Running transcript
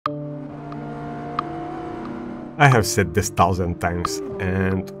I have said this 1,000 times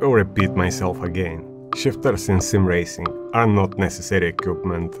and will repeat myself again. Shifters in sim racing are not necessary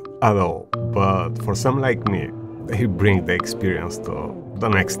equipment at all, but for some like me, they bring the experience to the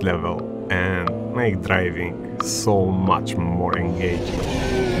next level and make driving so much more engaging.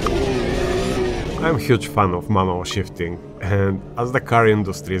 I'm a huge fan of manual shifting, and as the car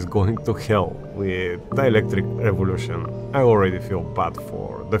industry is going to hell with the electric revolution, I already feel bad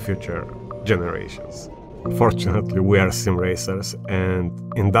for the future generations. Fortunately, we are sim racers, and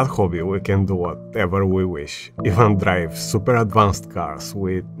in that hobby we can do whatever we wish, even drive super advanced cars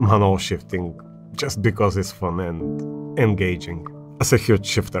with manual shifting just because it's fun and engaging. As a huge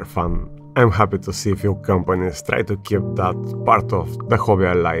shifter fan, I'm happy to see few companies try to keep that part of the hobby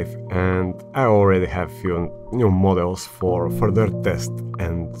alive, and I already have few new models for further test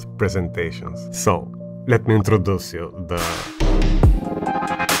and presentations. So, let me introduce you the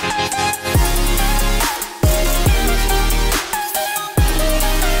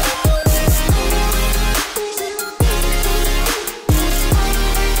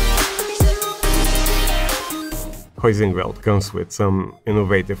Heusinkveld comes with some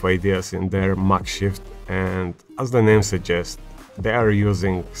innovative ideas in their mag shift, and as the name suggests, they are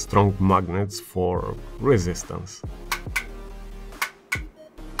using strong magnets for resistance.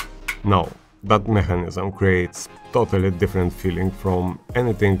 Now, that mechanism creates totally different feeling from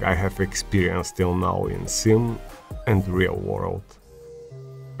anything I have experienced till now in sim and real world.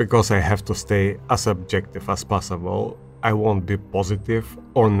 Because I have to stay as objective as possible, I won't be positive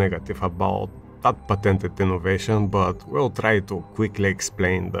or negative about that patented innovation, but we'll try to quickly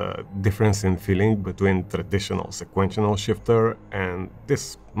explain the difference in feeling between traditional sequential shifter and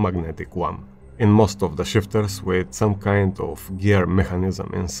this magnetic one. In most of the shifters with some kind of gear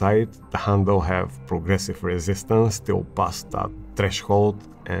mechanism inside, the handle have progressive resistance till past that threshold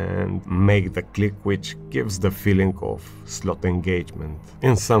and make the click, which gives the feeling of slot engagement.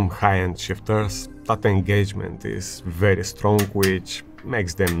 In some high-end shifters, that engagement is very strong, which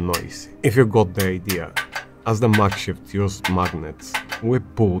makes them noisy. If you got the idea, as the mag shift used magnets, we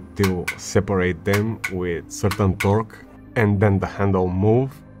pull till separate them with certain torque, and then the handle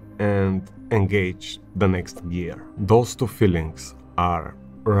move and engage the next gear. Those two feelings are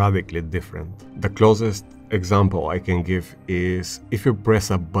radically different. The closest example I can give is if you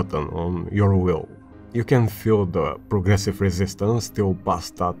press a button on your wheel, you can feel the progressive resistance till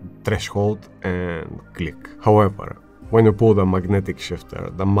past that threshold and click. However, when you pull the magnetic shifter,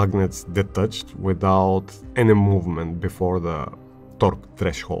 the magnets detached without any movement before the torque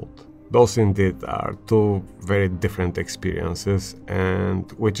threshold. Those indeed are two very different experiences,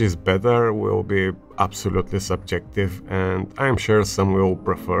 and which is better will be absolutely subjective, and I'm sure some will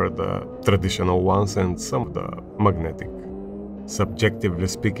prefer the traditional ones and some the magnetic. Subjectively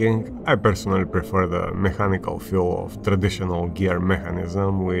speaking, I personally prefer the mechanical feel of traditional gear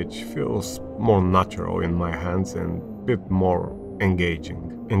mechanism, which feels more natural in my hands and a bit more engaging.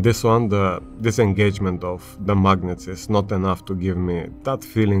 In this one, the disengagement of the magnets is not enough to give me that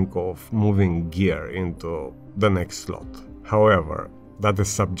feeling of moving gear into the next slot. However, that is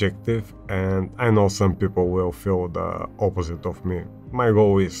subjective, and I know some people will feel the opposite of me. My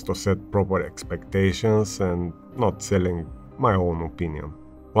goal is to set proper expectations and not selling my own opinion.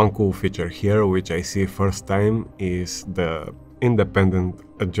 One cool feature here, which I see first time, is the independent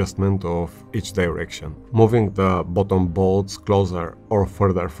adjustment of each direction. Moving the bottom bolts closer or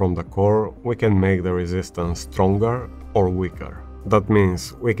further from the core, we can make the resistance stronger or weaker. That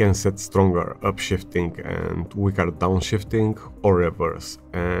means we can set stronger upshifting and weaker downshifting or reverse,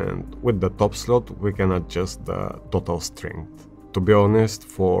 and with the top slot we can adjust the total strength. To be honest,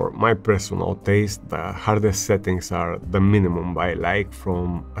 for my personal taste, the hardest settings are the minimum I like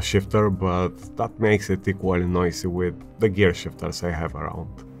from a shifter, but that makes it equally noisy with the gear shifters I have around.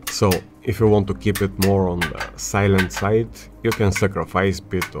 So, if you want to keep it more on the silent side, you can sacrifice a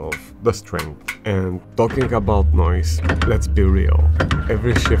bit of the strength. And talking about noise, let's be real,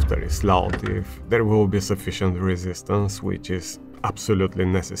 every shifter is loud if there will be sufficient resistance, which is absolutely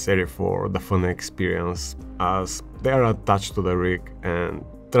necessary for the fun experience, as they are attached to the rig and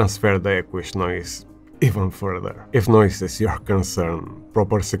transfer the equish noise even further. If noise is your concern,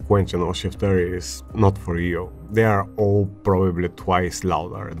 proper sequential shifter is not for you. They are all probably twice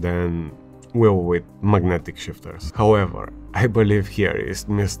louder than will with magnetic shifters. However, I believe here is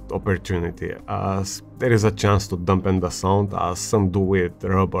missed opportunity, as there is a chance to dampen the sound as some do with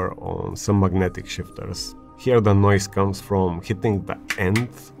rubber on some magnetic shifters. Here the noise comes from hitting the end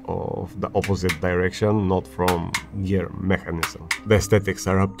of the opposite direction, not from gear mechanism. The aesthetics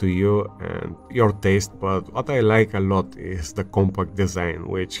are up to you and your taste, but what I like a lot is the compact design,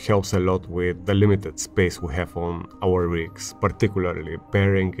 which helps a lot with the limited space we have on our rigs, particularly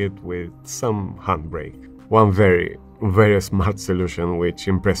pairing it with some handbrake. One very smart solution which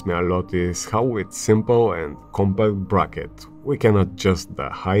impressed me a lot is how with simple and compact bracket we can adjust the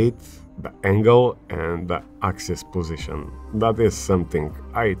height, the angle and the axis position. That is something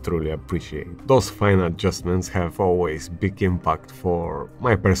I truly appreciate. Those fine adjustments have always big impact for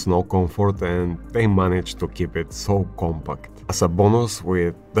my personal comfort and they manage to keep it so compact. As a bonus,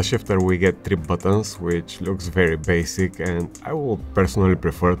 with the shifter we get 3 buttons, which looks very basic, and I would personally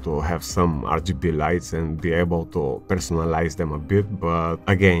prefer to have some RGB lights and be able to personalize them a bit, but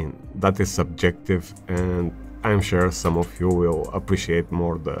again, that is subjective and I'm sure some of you will appreciate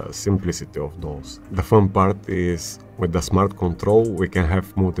more the simplicity of those. The fun part is with the smart control we can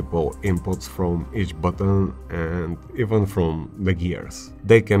have multiple inputs from each button and even from the gears.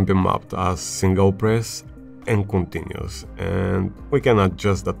 They can be mapped as single press and continuous, and we can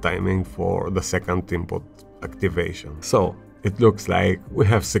adjust the timing for the second input activation. So it looks like we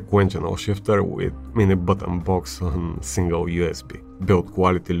have sequential shifter with mini button box on single USB. Build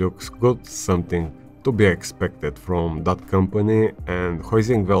quality looks good, something to be expected from that company, and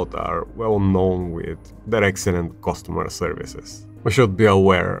Heusinkveld are well known with their excellent customer services. We should be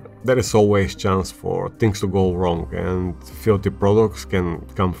aware there is always chance for things to go wrong, and filthy products can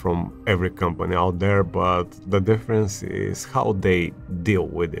come from every company out there, but the difference is how they deal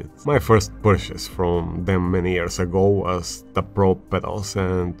with it. My first purchase from them many years ago was the Pro Pedals,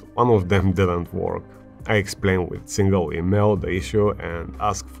 and one of them didn't work. I explained with single email the issue and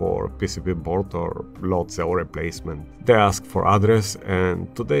asked for PCB board or load cell replacement. They asked for address,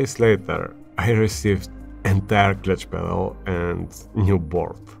 and 2 days later I received entire clutch pedal and new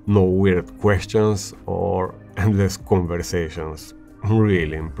board. No weird questions or endless conversations.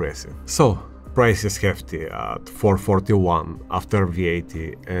 Really impressive. So, price is hefty at $441 after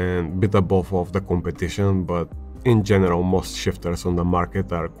VAT and bit above of the competition, but in general most shifters on the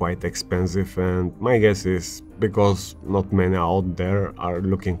market are quite expensive, and my guess is because not many out there are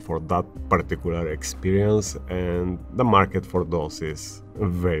looking for that particular experience and the market for those is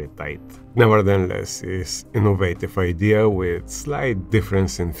very tight. Nevertheless, it's an innovative idea with slight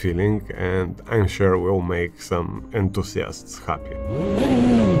difference in feeling, and I'm sure will make some enthusiasts happy.